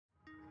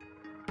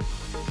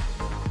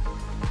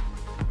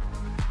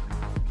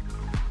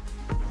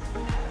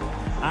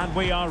And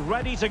we are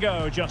ready to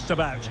go just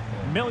about.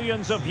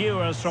 Millions of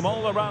viewers from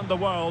all around the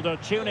world are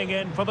tuning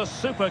in for the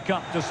Super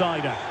Cup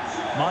decider.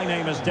 My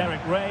name is Derek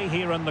Ray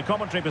here in the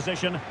commentary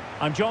position.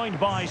 I'm joined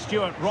by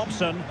Stuart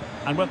Robson,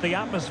 and with the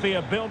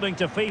atmosphere building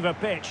to fever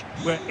pitch,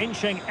 we're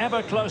inching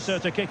ever closer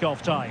to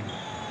kick-off time.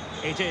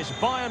 It is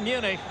Bayern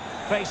Munich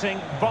facing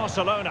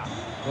Barcelona.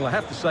 Well, I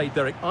have to say,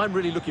 Derek, I'm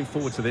really looking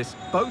forward to this.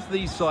 Both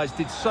these sides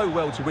did so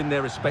well to win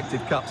their respective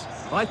cups.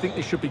 I think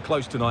this should be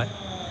close tonight.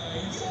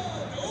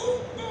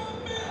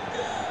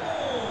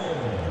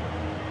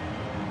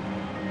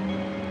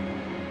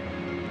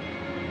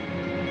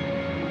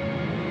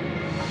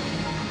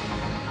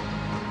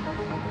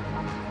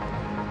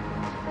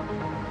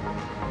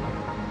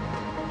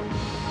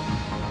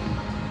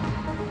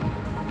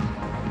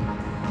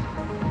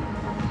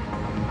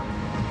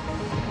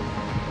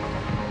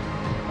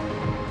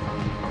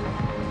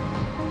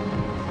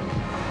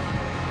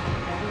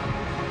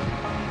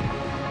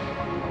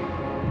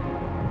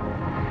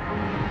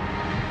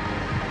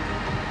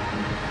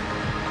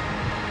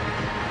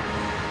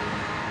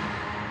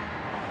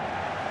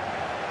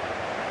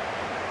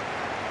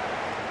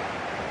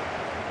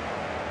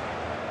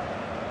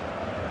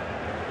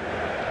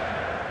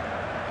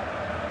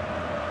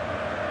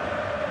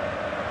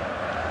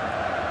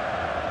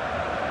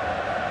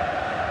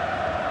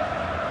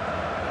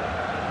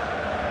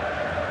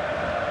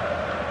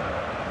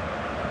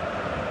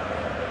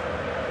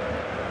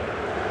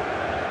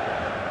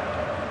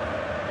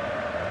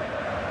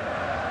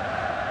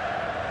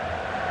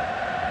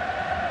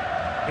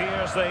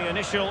 Here's the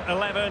initial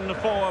 11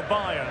 for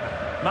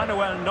Bayern.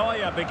 Manuel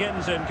Neuer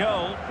begins in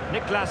goal.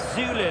 Niklas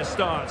Süle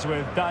starts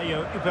with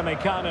Dayo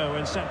Upamecano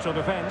in central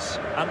defence.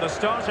 And the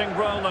starting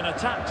role in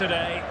attack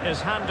today is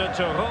handed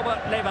to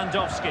Robert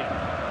Lewandowski.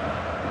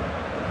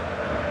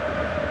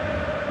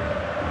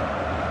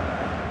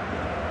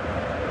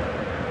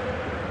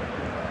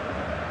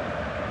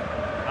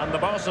 And the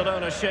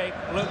Barcelona shape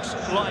looks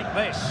like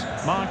this.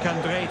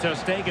 Marc-André ter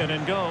Stegen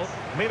in goal.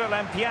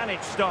 Miralem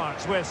Pjanic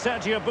starts with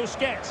Sergio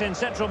Busquets in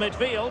central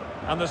midfield.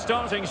 And the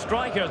starting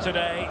striker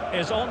today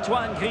is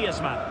Antoine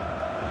Griezmann.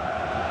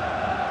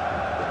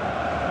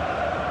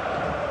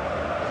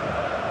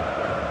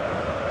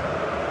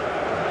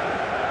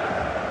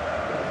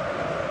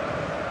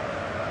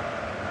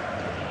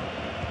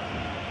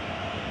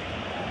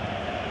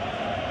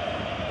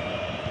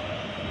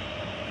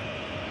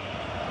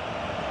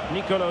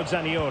 Nicolo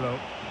Zaniolo.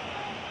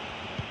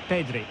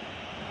 Pedri.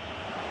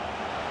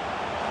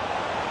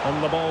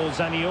 On the ball,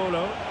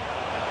 Zaniolo.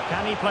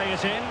 Can he play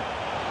it in?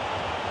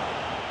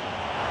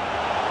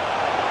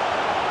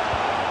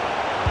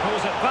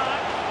 Pulls it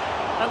back.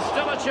 And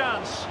still a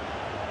chance.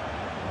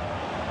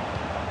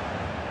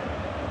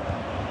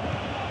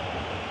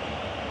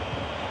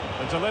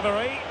 The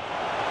delivery.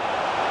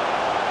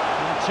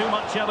 Too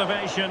much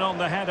elevation on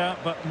the header,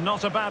 but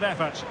not a bad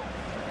effort.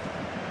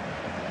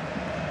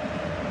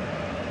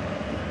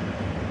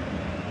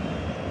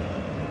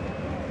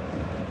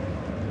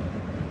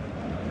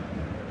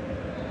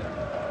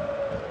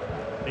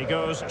 He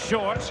goes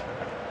short.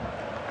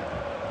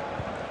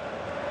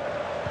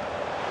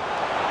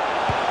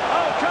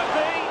 Oh, could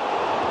be!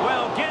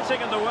 Well,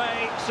 getting in the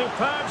way.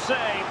 Superb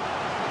save.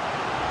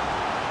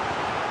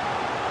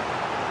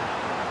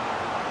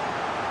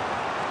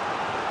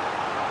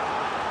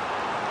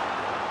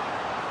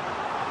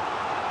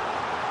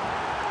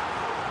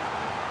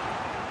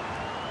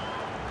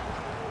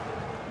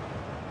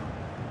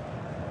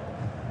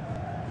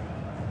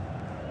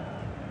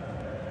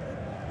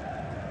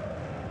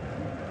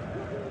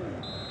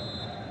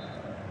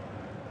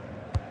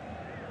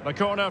 The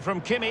corner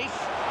from Kimmich.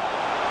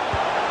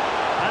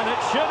 And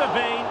it should have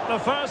been the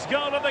first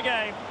goal of the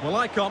game. Well,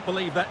 I can't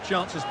believe that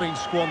chance has been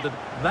squandered.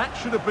 That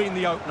should have been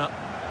the opener.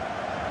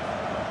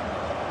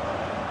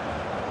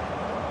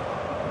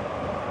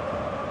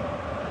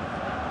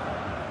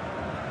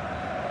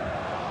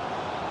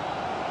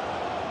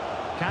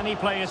 Can he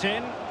play it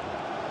in?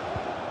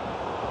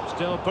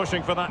 Still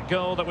pushing for that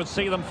goal that would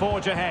see them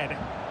forge ahead.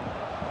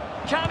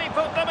 Can he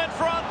put them in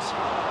front?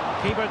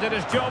 Keeper did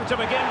his job to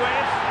begin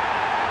with.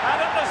 And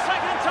at the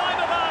second time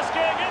of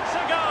asking, it's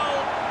a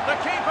goal. The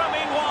keeper,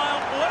 meanwhile,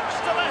 looks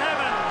to the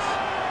heavens.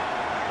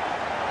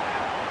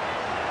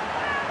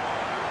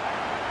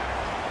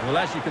 Well,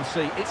 as you can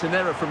see, it's an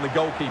error from the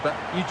goalkeeper.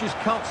 You just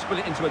can't spill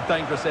it into a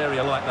dangerous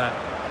area like that.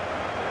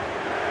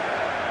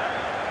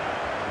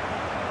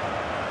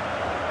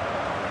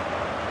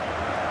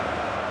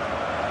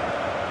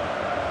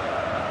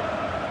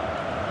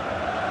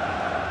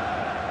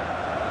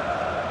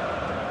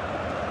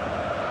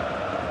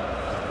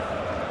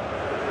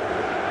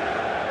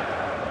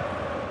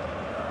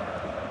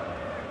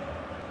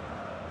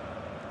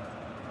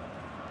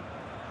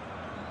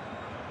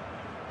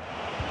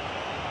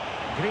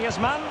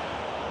 Griezmann.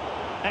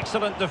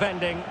 Excellent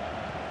defending.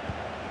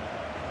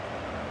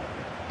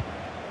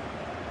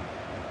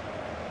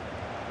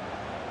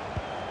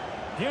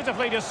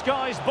 Beautifully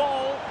disguised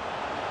ball.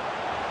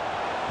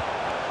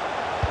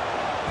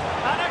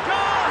 And a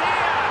goal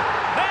here!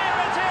 There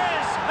it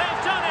is!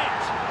 They've done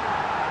it!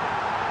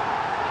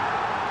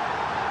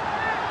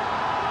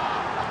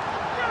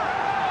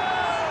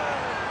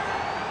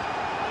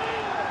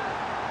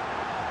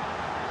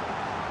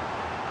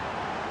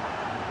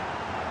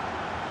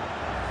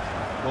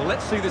 Well,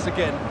 let's see this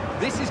again.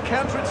 This is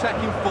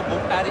counter-attacking football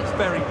at its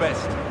very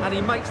best. And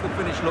he makes the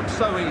finish look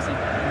so easy.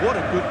 What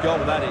a good goal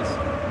that is.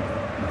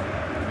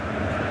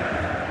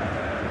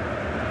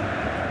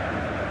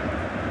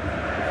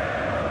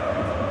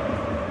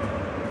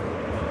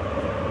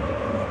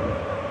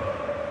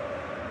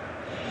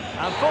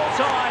 And full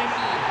time,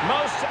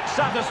 most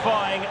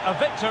satisfying, a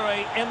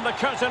victory in the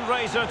curtain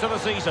raiser to the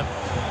season.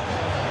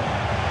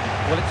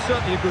 Well, it's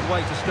certainly a good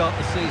way to start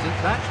the season.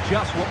 That's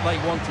just what they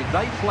wanted.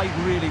 They played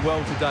really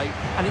well today,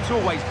 and it's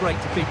always great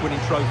to keep winning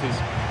trophies.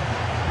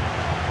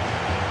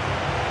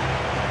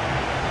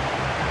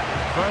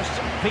 First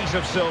piece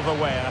of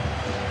silverware,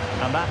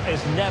 and that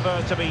is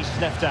never to be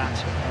sniffed at.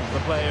 As the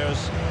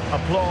players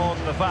applaud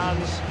the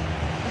fans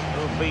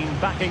who've been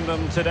backing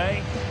them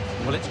today.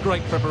 Well, it's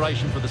great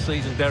preparation for the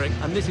season, Derek,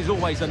 and this is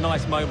always a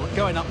nice moment,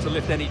 going up to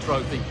lift any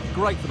trophy.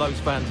 Great for those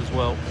fans as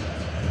well.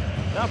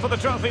 Now for the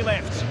trophy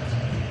lift.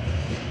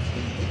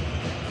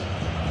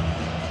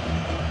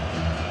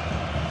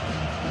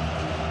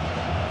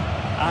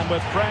 And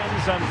with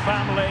friends and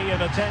family in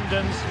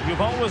attendance,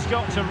 you've always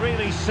got to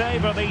really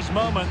savour these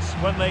moments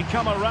when they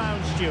come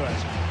around, Stuart.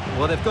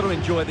 Well, they've got to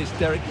enjoy this,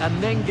 Derek,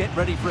 and then get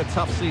ready for a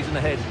tough season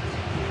ahead.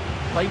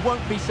 They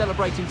won't be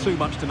celebrating too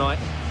much tonight.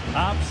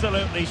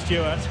 Absolutely,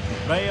 Stuart.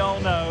 They all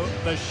know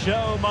the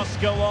show must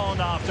go on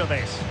after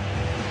this.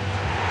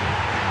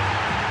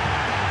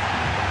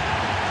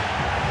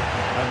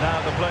 And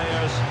now the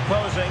players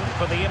posing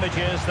for the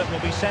images that will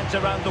be sent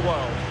around the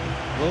world.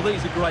 Well,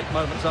 these are great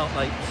moments, aren't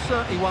they?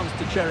 Certainly ones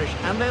to cherish,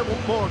 and there will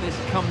be more of this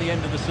come the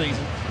end of the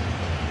season.